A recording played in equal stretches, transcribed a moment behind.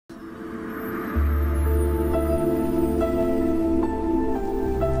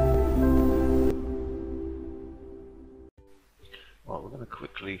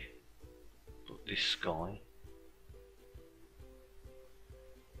simply put this sky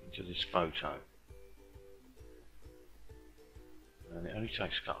into this photo, and it only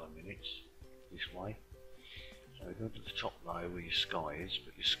takes a couple of minutes this way. So go to the top layer where your sky is,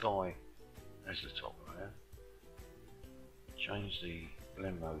 put your sky as the top layer, change the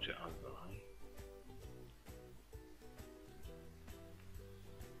blend mode to overlay,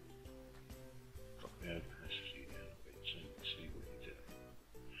 drop the opacity down a bit so you can see what you're doing.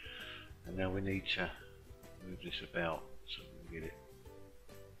 And now we need to move this about so we can get it.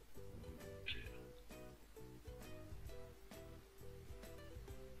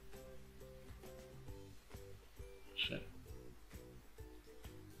 So,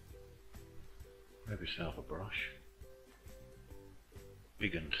 grab yourself a brush,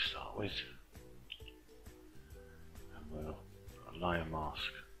 big one to start with, and we'll put a layer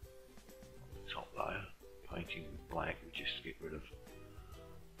mask on the top layer, painting with black just to get rid of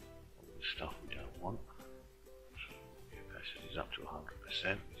all the stuff we don't want. So the opacity is up to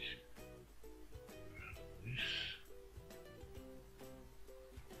 100%. This.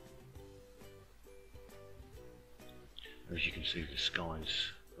 As you can see, the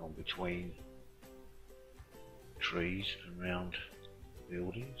sky's gone between trees and round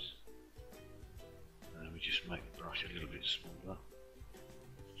buildings. And we just make the brush a little bit smaller.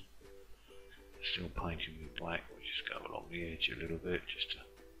 Still painting with black, we just go along the edge a little bit just to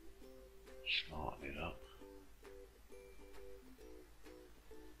smarten it up.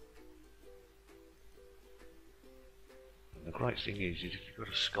 And the great thing is if you've got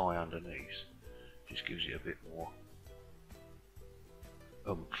a sky underneath, it just gives it a bit more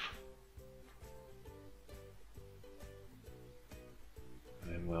oomph.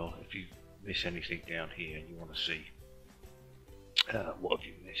 And then, well, if you miss anything down here and you want to see what have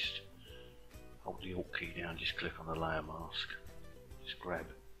you missed, hold the Alt key down, just click on the layer mask, just grab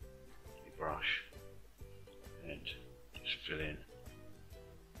your brush and just fill in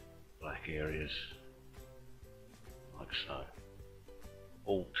black areas like so.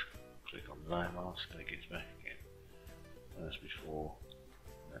 Alt, click on the layer mask and it gets back again. As before,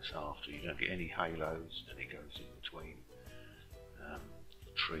 that's after. You don't get any halos, and it goes in between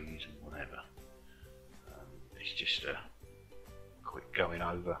trees and whatever. It's just a quick going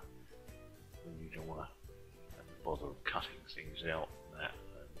over when you don't want to bother cutting things out and that.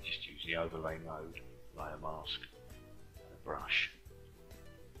 Just use the overlay mode, layer mask, and a brush.